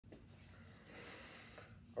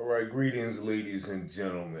All right, greetings, ladies and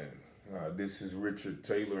gentlemen. This is Richard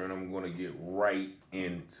Taylor, and I'm going to get right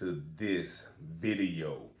into this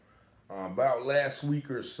video. About last week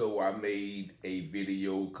or so, I made a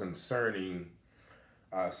video concerning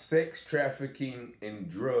sex trafficking and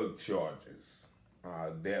drug charges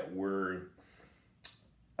that were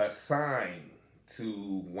assigned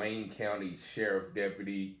to Wayne County Sheriff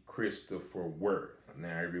Deputy Christopher Worth.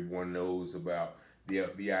 Now, everyone knows about the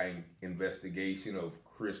FBI investigation of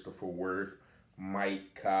Christopher Worth,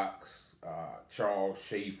 Mike Cox, Charles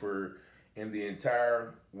Schaefer, and the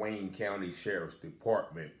entire Wayne County Sheriff's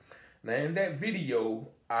Department. Now, in that video,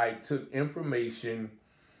 I took information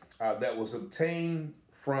that was obtained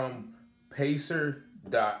from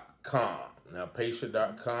Pacer.com. Now,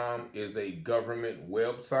 Pacer.com is a government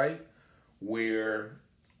website where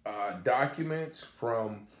documents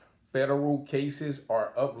from federal cases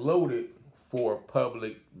are uploaded for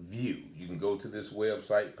public view. You can go to this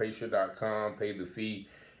website, Pacer.com, pay the fee,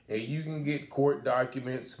 and you can get court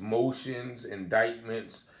documents, motions,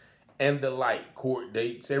 indictments, and the like, court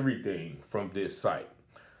dates, everything from this site.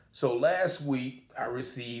 So last week, I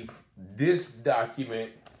received this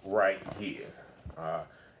document right here.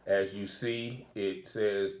 As you see, it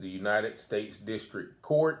says the United States District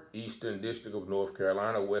Court, Eastern District of North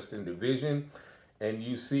Carolina, Western Division, and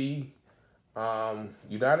you see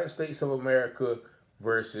United States of America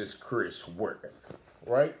versus Chris Worth,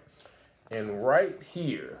 right? And right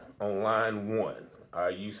here on line 1,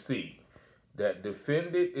 you see that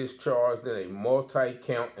defendant is charged in a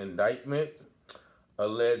multi-count indictment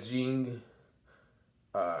alleging,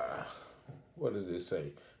 what does it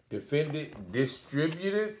say? Defendant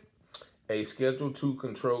distributed a Schedule II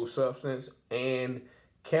controlled substance and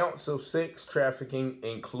counts of sex trafficking,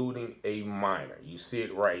 including a minor. You see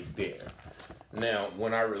it right there. Now,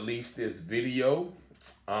 when I released this video,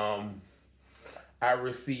 I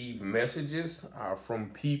received messages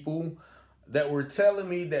from people that were telling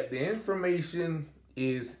me that the information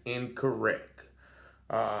is incorrect,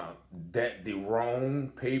 that the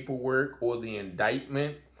wrong paperwork or the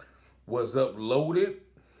indictment was uploaded,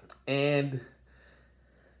 and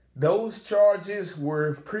those charges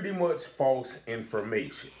were pretty much false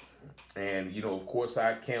information. And, you know, of course,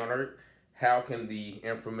 I countered, how can the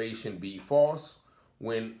information be false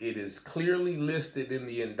when it is clearly listed in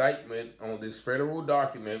the indictment on this federal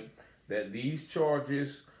document that these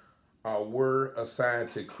charges were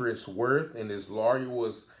assigned to Chris Worth, and his lawyer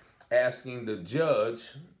was asking the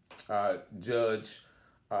judge, Judge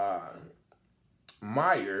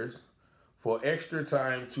Myers, for extra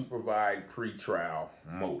time to provide pretrial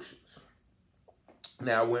motions.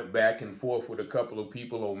 Now, I went back and forth with a couple of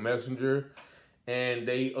people on Messenger, and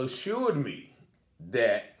they assured me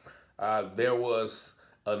that there was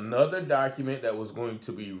another document that was going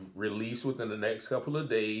to be released within the next couple of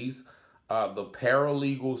days. The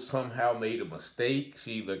paralegal somehow made a mistake.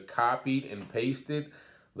 She either copied and pasted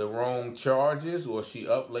the wrong charges, or she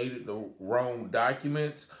uploaded the wrong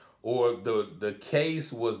documents, or the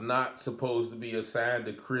case was not supposed to be assigned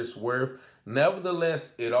to Chris Worth.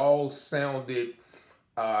 Nevertheless, it all sounded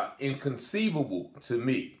inconceivable to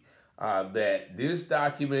me that this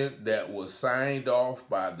document that was signed off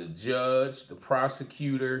by the judge, the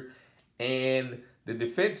prosecutor, and the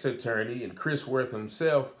defense attorney, and Chris Worth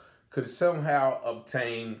himself, could somehow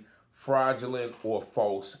obtain fraudulent or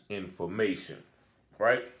false information,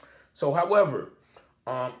 right? So, however,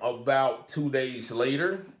 about 2 days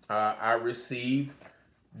later, I received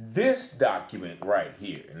this document right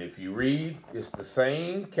here. And if you read, it's the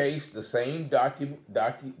same case, the same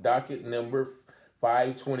docket number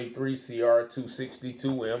 523 CR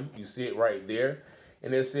 262M. You see it right there.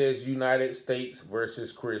 And it says United States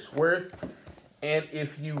versus Chris Worth. And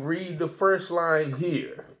if you read the first line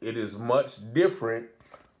here, it is much different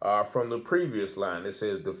from the previous line. It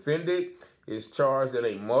says defendant is charged in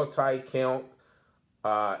a multi-count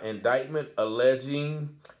indictment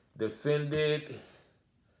alleging defendant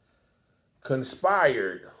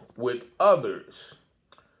conspired with others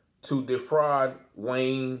to defraud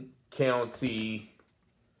Wayne County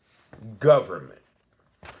government.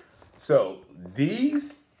 So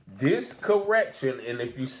this correction, and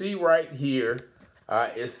if you see right here,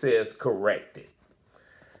 it says corrected.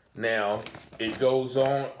 Now, it goes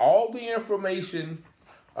on. All the information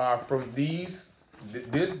from this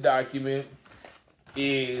document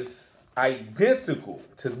is identical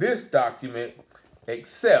to this document,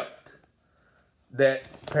 except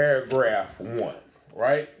that paragraph 1,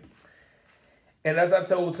 right? And as I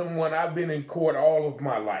told someone, I've been in court all of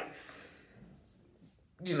my life.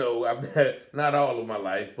 You know, not all of my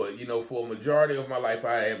life, but, you know, for a majority of my life,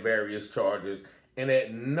 I had various charges. And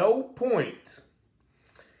at no point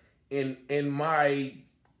in my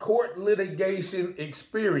court litigation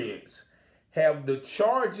experience, have the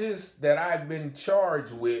charges that I've been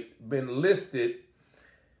charged with been listed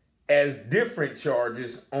as different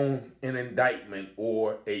charges on an indictment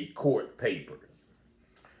or a court paper.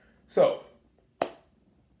 So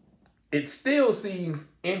it still seems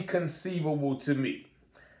inconceivable to me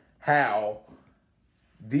how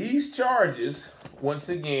these charges, once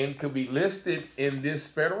again, could be listed in this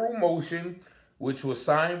federal motion, which was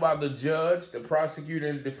signed by the judge, the prosecutor,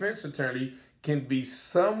 and the defense attorney, can be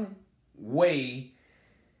some way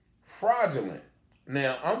fraudulent.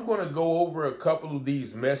 Now, I'm going to go over a couple of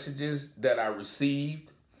these messages that I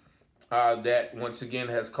received that, once again,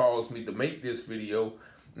 has caused me to make this video.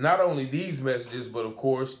 Not only these messages, but, of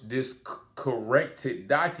course, this corrected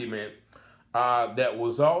document that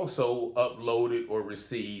was also uploaded or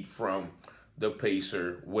received from the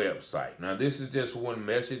Pacer website. Now, this is just one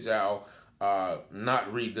message. I'll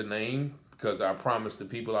not read the name because I promised the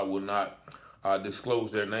people I will not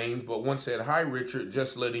disclose their names. But one said, "Hi, Richard,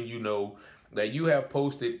 just letting you know that you have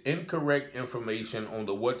posted incorrect information on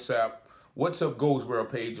the What's Up Goldsboro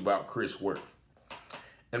page about Chris Worth."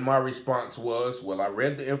 And my response was, "Well, I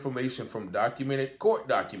read the information from documented court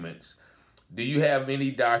documents. Do you have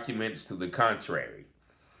any documents to the contrary?"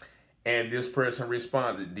 And this person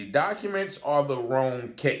responded, "The documents are the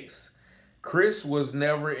wrong case. Chris was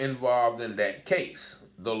never involved in that case.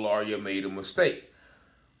 The lawyer made a mistake."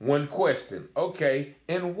 One question, okay,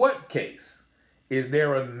 in what case? Is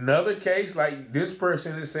there another case? Like this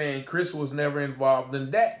person is saying Chris was never involved in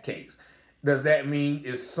that case. Does that mean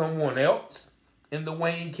is someone else in the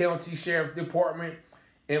Wayne County Sheriff's Department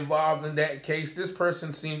involved in that case? This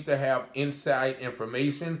person seems to have inside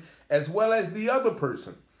information, as well as the other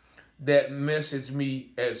person that messaged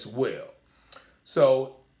me as well.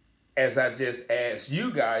 So as I just asked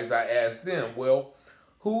you guys, I asked them, well,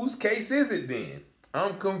 whose case is it then?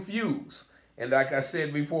 I'm confused. And like I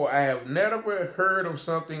said before, I have never heard of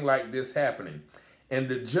something like this happening. And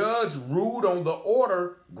the judge ruled on the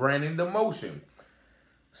order granting the motion.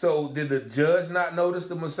 So did the judge not notice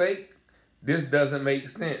the mistake? This doesn't make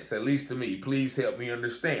sense, at least to me. Please help me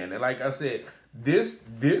understand. And like I said, this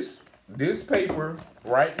paper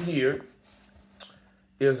right here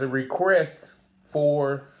is a request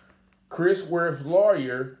for Chris Worth's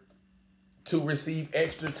lawyer to receive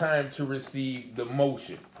extra time to receive the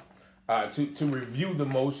motion, to review the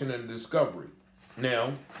motion and discovery.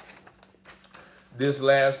 Now, this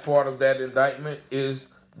last part of that indictment is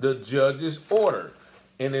the judge's order.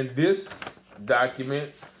 And in this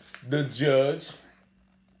document, the judge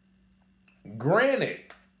granted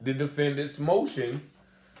the defendant's motion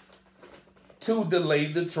to delay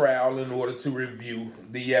the trial in order to review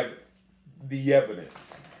the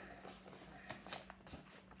evidence.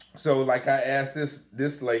 So like I asked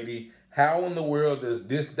this lady, how in the world does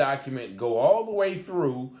this document go all the way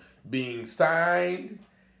through being signed,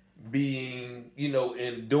 being,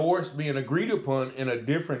 endorsed, being agreed upon in a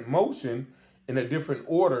different motion, in a different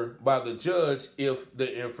order by the judge if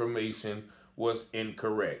the information was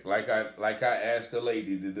incorrect? Like I asked the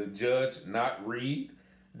lady, did the judge not read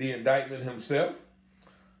the indictment himself?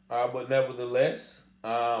 But nevertheless,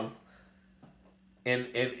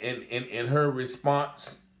 in her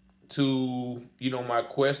response to my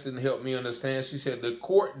question, help me understand, she said the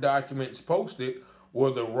court documents posted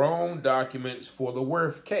were the wrong documents for the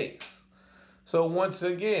Worth case. So once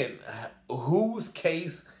again, whose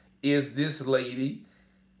case is this lady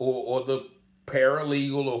or the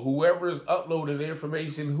paralegal or whoever is uploading the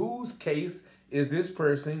information? Whose case is this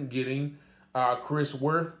person getting Chris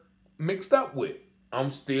Worth mixed up with? I'm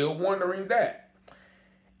still wondering that.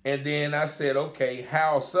 And then I said, okay,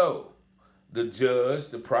 how so? The judge,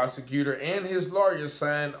 the prosecutor, and his lawyer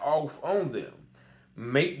signed off on them.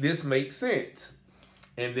 This makes sense.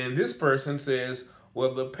 And then this person says,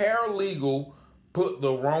 well, the paralegal put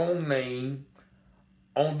the wrong name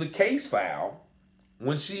on the case file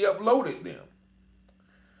when she uploaded them.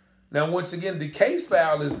 Now, once again, the case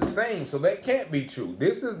file is the same, so that can't be true.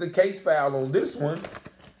 This is the case file on this one,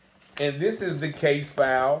 and this is the case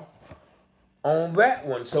file on that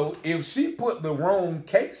one. So if she put the wrong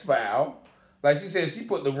case file, like she said, she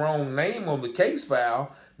put the wrong name on the case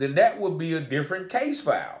file, then that would be a different case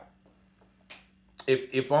file.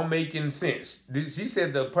 If I'm making sense. She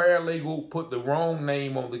said the paralegal put the wrong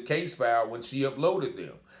name on the case file when she uploaded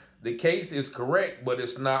them. The case is correct, but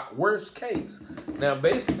it's not Worth's case. Now,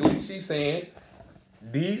 basically, she's saying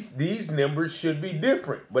these numbers should be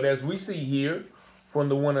different. But as we see here from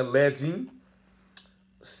the one alleging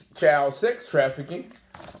child sex trafficking,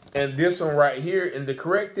 and this one right here in the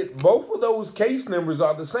corrected, both of those case numbers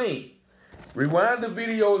are the same. Rewind the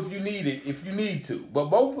video if you need to. But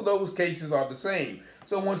both of those cases are the same.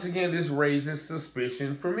 So once again, this raises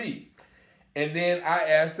suspicion for me. And then I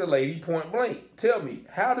asked the lady point blank, tell me,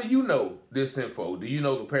 how do you know this info? Do you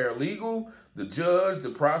know the paralegal, the judge, the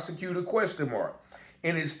prosecutor, ?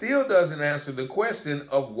 And it still doesn't answer the question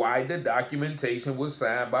of why the documentation was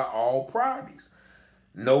signed by all parties.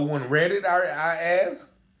 No one read it, I asked.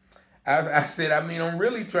 I said, I'm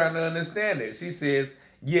really trying to understand it. She says,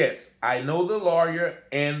 yes, I know the lawyer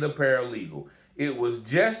and the paralegal. It was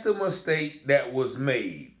just a mistake that was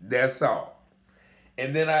made. That's all.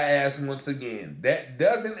 And then I asked once again, that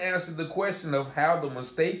doesn't answer the question of how the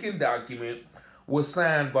mistaken document was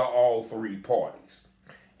signed by all three parties.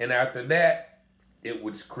 And after that, it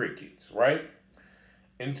was crickets, right?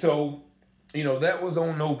 And so, that was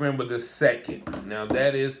on November the 2nd. Now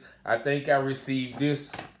that is, I think I received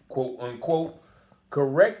this quote unquote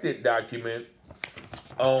corrected document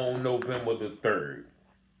on November the 3rd.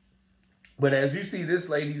 But as you see, this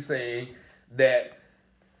lady saying that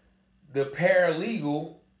the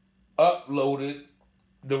paralegal uploaded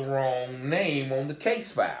the wrong name on the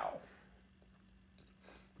case file.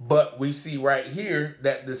 But we see right here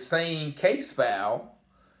that the same case file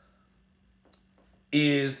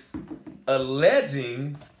is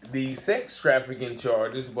alleging the sex trafficking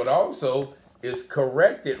charges, but also is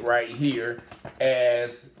corrected right here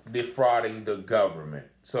as defrauding the government.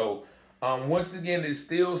 So once again, it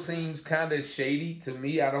still seems kind of shady to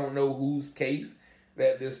me. I don't know whose case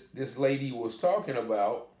that this lady was talking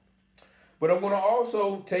about. But I'm going to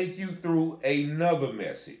also take you through another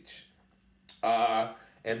message.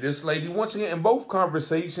 And this lady, once again, and both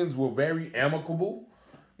conversations were very amicable,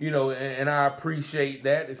 and I appreciate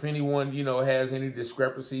that. If anyone, has any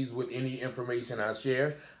discrepancies with any information I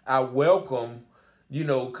share, I welcome,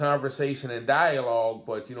 conversation and dialogue.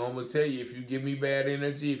 But, I'm going to tell you, if you give me bad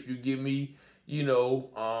energy, if you give me,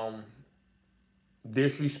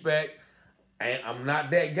 disrespect, I'm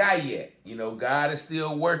not that guy yet. God is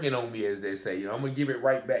still working on me, as they say. I'm going to give it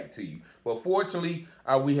right back to you. But fortunately,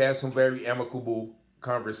 we had some very amicable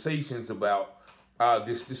conversations about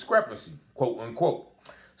this discrepancy, quote unquote.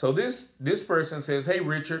 So this person says, hey,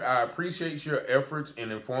 Richard, I appreciate your efforts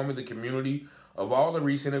in informing the community of all the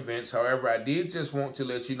recent events. However, I did just want to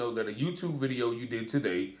let you know that a YouTube video you did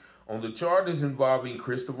today on the charges involving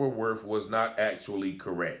Christopher Worth was not actually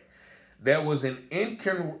correct. There was an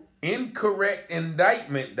incorrect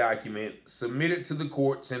indictment document submitted to the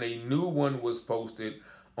courts, and a new one was posted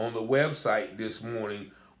on the website this morning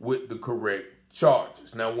with the correct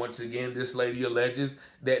charges. Now, once again, this lady alleges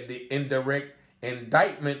that the indirect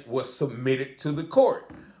indictment was submitted to the court.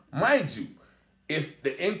 Mind you, if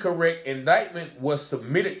the incorrect indictment was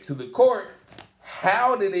submitted to the court,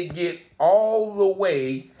 how did it get all the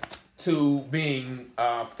way to being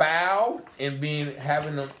filed and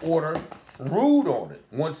having an order ruled on it?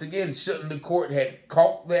 Once again, shouldn't the court have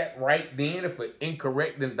caught that right then if an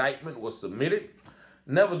incorrect indictment was submitted?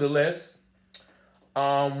 Nevertheless,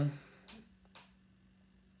 I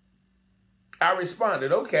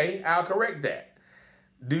responded, okay, I'll correct that.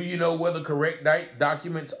 Do you know where the correct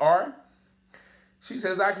documents are? She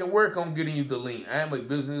says, I can work on getting you the link. I am a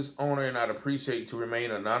business owner and I'd appreciate to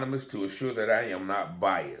remain anonymous to assure that I am not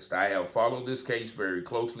biased. I have followed this case very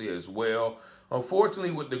closely as well.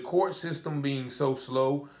 Unfortunately, with the court system being so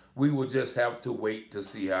slow, we will just have to wait to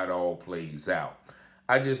see how it all plays out.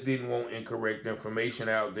 I just didn't want incorrect information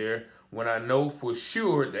out there when I know for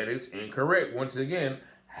sure that it's incorrect. Once again,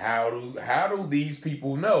 how do these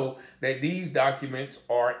people know that these documents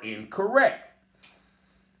are incorrect?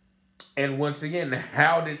 And once again,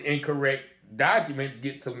 how did incorrect documents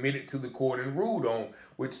get submitted to the court and ruled on?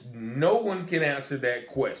 Which no one can answer that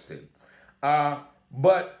question.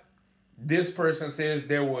 But this person says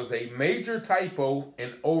there was a major typo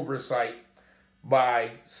and oversight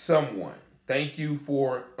by someone. Thank you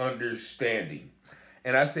for understanding.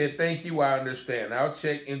 And I said, thank you, I understand. I'll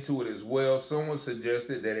check into it as well. Someone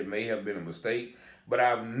suggested that it may have been a mistake, but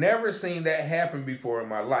I've never seen that happen before in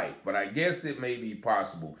my life. But I guess it may be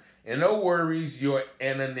possible. And no worries, your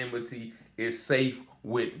anonymity is safe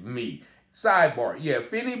with me. Sidebar, yeah,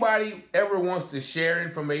 if anybody ever wants to share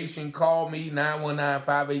information, call me,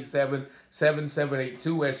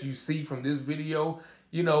 919-587-7782, as you see from this video.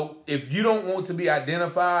 If you don't want to be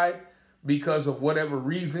identified because of whatever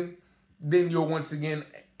reason, then your, once again,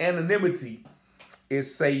 anonymity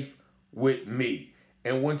is safe with me.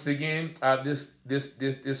 And once again,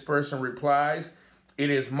 this person replies,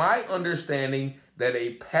 it is my understanding that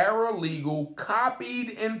a paralegal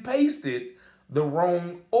copied and pasted the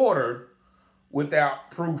wrong order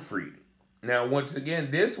without proofreading. Now, once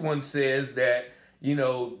again, this one says that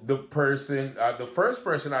the person, the first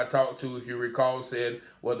person I talked to, if you recall, said,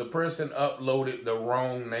 well, the person uploaded the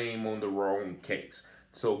wrong name on the wrong case.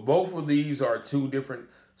 So both of these are two different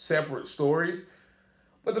separate stories.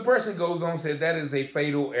 But the person goes on and said, that is a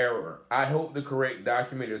fatal error. I hope the correct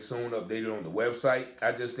document is soon updated on the website.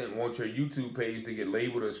 I just didn't want your YouTube page to get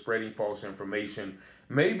labeled as spreading false information.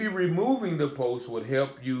 Maybe removing the post would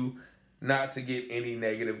help you not to get any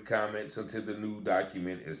negative comments until the new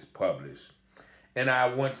document is published. And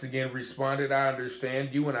I once again responded, I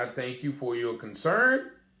understand you and I thank you for your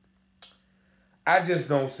concern. I just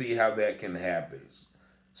don't see how that can happen.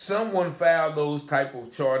 Someone filed those type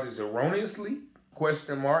of charges erroneously, ?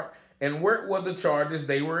 And where were the charges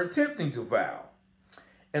they were attempting to file?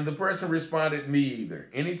 And the person responded, me either.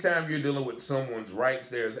 Anytime you're dealing with someone's rights,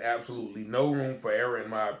 there's absolutely no room for error in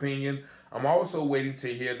my opinion. I'm also waiting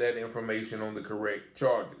to hear that information on the correct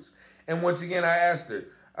charges. And once again, I asked her,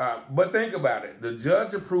 but think about it. The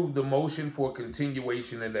judge approved the motion for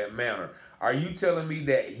continuation in that manner. Are you telling me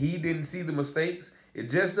that he didn't see the mistakes?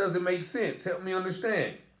 It just doesn't make sense. Help me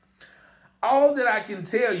understand. All that I can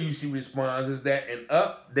tell you, she responds, is that an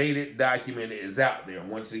updated document is out there.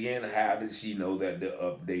 Once again, how did she know that the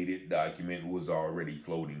updated document was already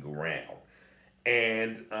floating around?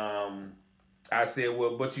 And I said,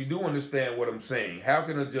 well, but you do understand what I'm saying. How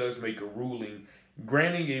can a judge make a ruling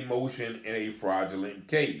granting a motion in a fraudulent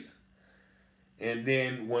case? And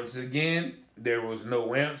then once again, there was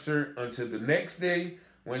no answer until the next day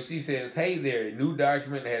when she says, hey there, a new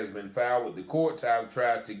document has been filed with the courts. I've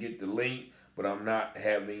tried to get the link, but I'm not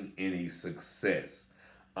having any success.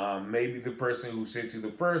 Maybe the person who sent you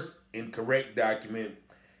the first incorrect document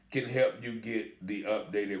can help you get the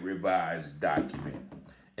updated revised document.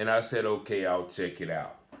 And I said, okay, I'll check it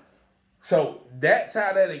out. So that's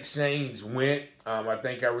how that exchange went. I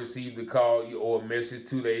think I received a call or a message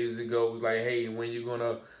 2 days ago. It was like, hey, when you're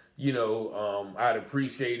gonna, I'd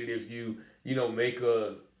appreciate it if you, make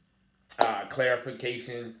a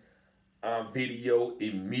clarification video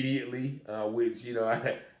immediately, which,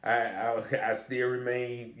 I still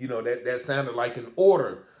remain, that sounded like an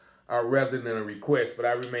order rather than a request, but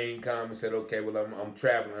I remained calm and said, okay, well, I'm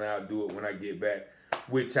traveling. I'll do it when I get back,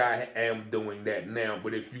 which I am doing that now.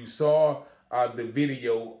 But if you saw the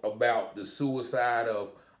video about the suicide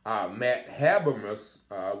of Matt Habermas,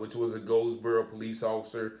 which was a Goldsboro police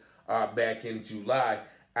officer back in July,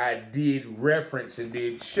 I did reference and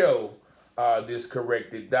did show this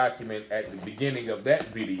corrected document at the beginning of that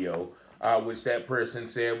video, which that person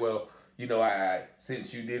said, well,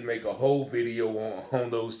 since you did make a whole video on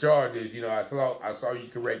those charges, I saw you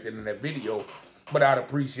corrected in that video, but I'd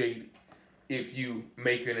appreciate it if you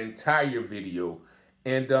make an entire video.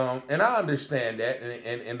 And I understand that,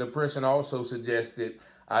 and the person also suggested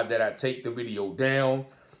that I take the video down,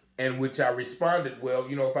 and which I responded, well,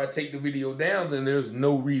 if I take the video down, then there's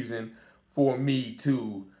no reason for me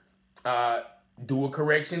to do a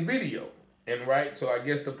correction video. And right, so I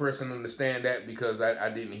guess the person understand that because I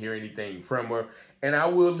didn't hear anything from her. And I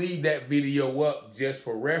will leave that video up just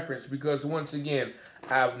for reference because once again,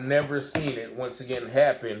 I've never seen it once again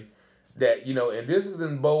happen that, and this is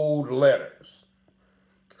in bold letters,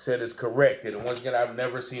 said it's corrected. And once again, I've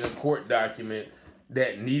never seen a court document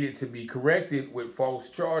that needed to be corrected with false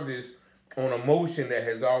charges on a motion that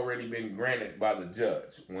has already been granted by the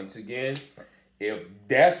judge. Once again, if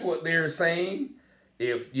that's what they're saying,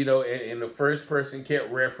 if, and the first person kept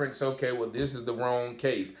reference, okay, well, this is the wrong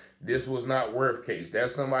case. This was not Worth case.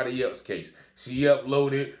 That's somebody else's case. She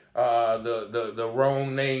uploaded the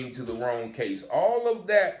wrong name to the wrong case. All of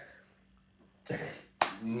that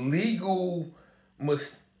legal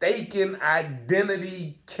mistaken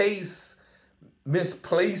identity case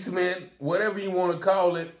misplacement, whatever you want to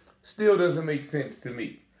call it, still doesn't make sense to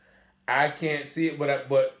me. I can't see it, but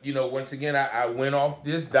once again, I went off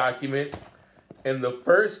this document. In the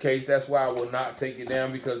first case, that's why I will not take it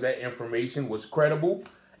down because that information was credible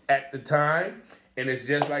at the time. And it's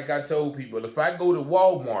just like I told people, if I go to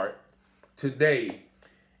Walmart today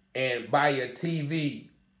and buy a TV,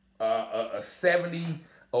 a 70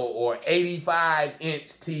 or 85-inch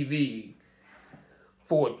TV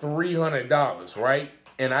for $300, right?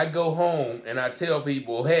 And I go home and I tell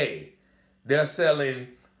people, hey, they're selling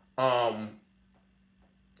 85-inch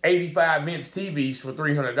TVs for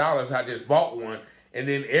 $300. I just bought one. And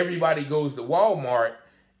then everybody goes to Walmart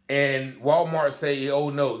and Walmart say, oh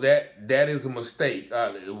no, that is a mistake.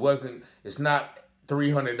 It's not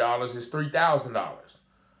 $300, it's $3,000.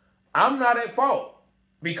 I'm not at fault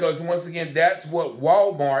because once again, that's what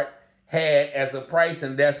Walmart had as a price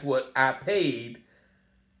and that's what I paid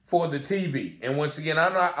for the TV. And once again,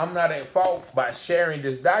 I'm not at fault by sharing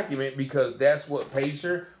this document because that's what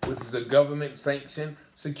Pacer, which is a government sanctioned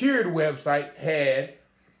security website, had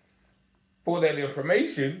for that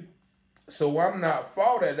information. So I'm not at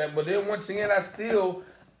fault at that. But then once again, it's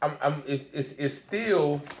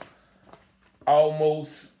still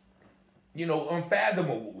almost,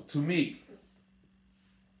 unfathomable to me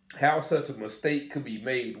how such a mistake could be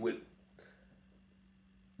made with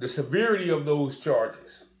the severity of those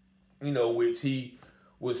charges, which he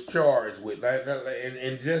was charged with.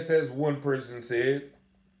 And just as one person said,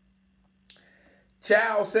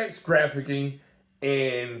 child sex trafficking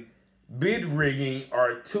and bid rigging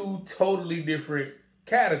are two totally different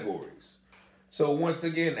categories. So once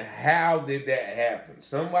again, how did that happen?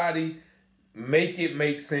 Somebody make it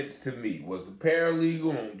make sense to me. Was the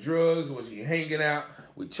paralegal on drugs? Was he hanging out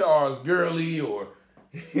with Charles Gurley? Or,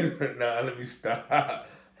 let me stop.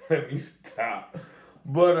 Let me stop.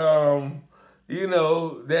 But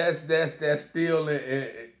that's still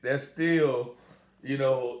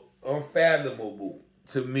unfathomable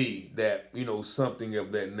to me that something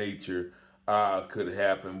of that nature could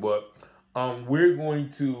happen. But we're going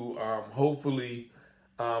to hopefully.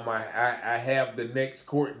 I have the next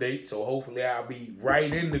court date, so hopefully I'll be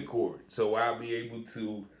right in the court, so I'll be able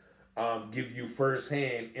to give you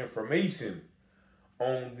firsthand information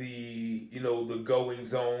on the the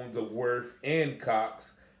goings ons of Worth and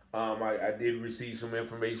Cox. I did receive some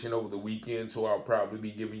information over the weekend, so I'll probably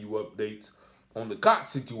be giving you updates on the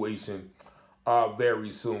Cox situation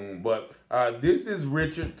very soon. But this is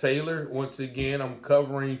Richard Taylor. Once again, I'm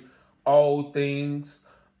covering all things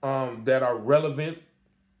that are relevant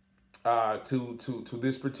to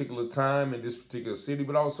this particular time in this particular city,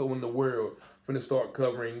 but also in the world. I'm going to start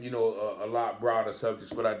covering, a lot broader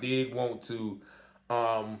subjects, but I did want to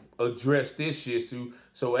address this issue.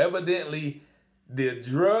 So evidently, the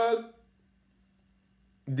drug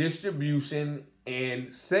distribution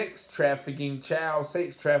and sex trafficking, child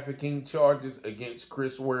sex trafficking charges against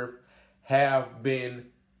Chris Worth have been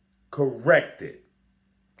corrected.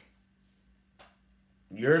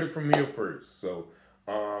 You heard it from here first. So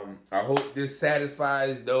I hope this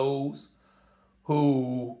satisfies those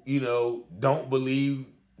who, don't believe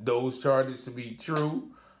those charges to be true.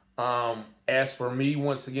 As for me,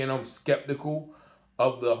 once again, I'm skeptical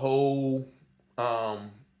of the whole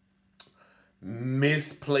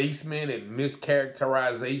misplacement and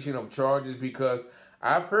mischaracterization of charges, because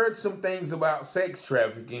I've heard some things about sex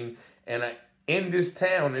trafficking and in this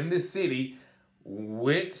town, in this city,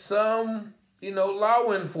 with some,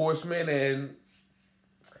 law enforcement and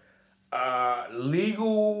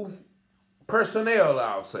legal personnel,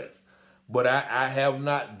 I'll say. But I have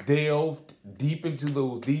not delved deep into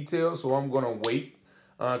those details, so I'm going to wait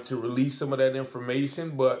to release some of that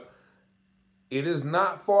information. But it is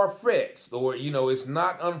not far-fetched, or, it's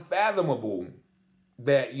not unfathomable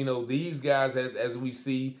that, these guys, as we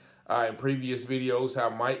see in previous videos, how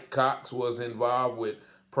Mike Cox was involved with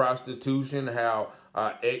prostitution, how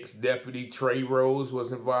ex-deputy Trey Rose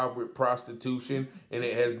was involved with prostitution, and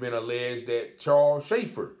it has been alleged that Charles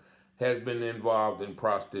Schaefer has been involved in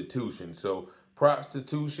prostitution. So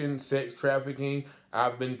prostitution, sex trafficking,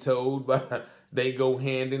 I've been told, they go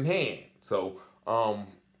hand in hand. So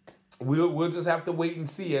we'll just have to wait and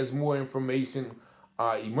see as more information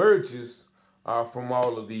emerges from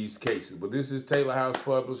all of these cases. But this is Taylor House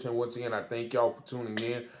Publishing. Once again, I thank y'all for tuning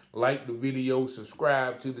in. Like the video,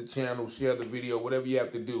 subscribe to the channel, share the video, whatever you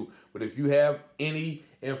have to do. But if you have any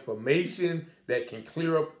information that can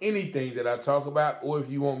clear up anything that I talk about, or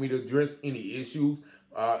if you want me to address any issues,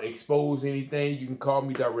 expose anything, you can call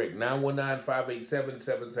me direct,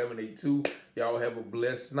 919-587-7782. Y'all have a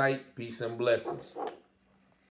blessed night. Peace and blessings.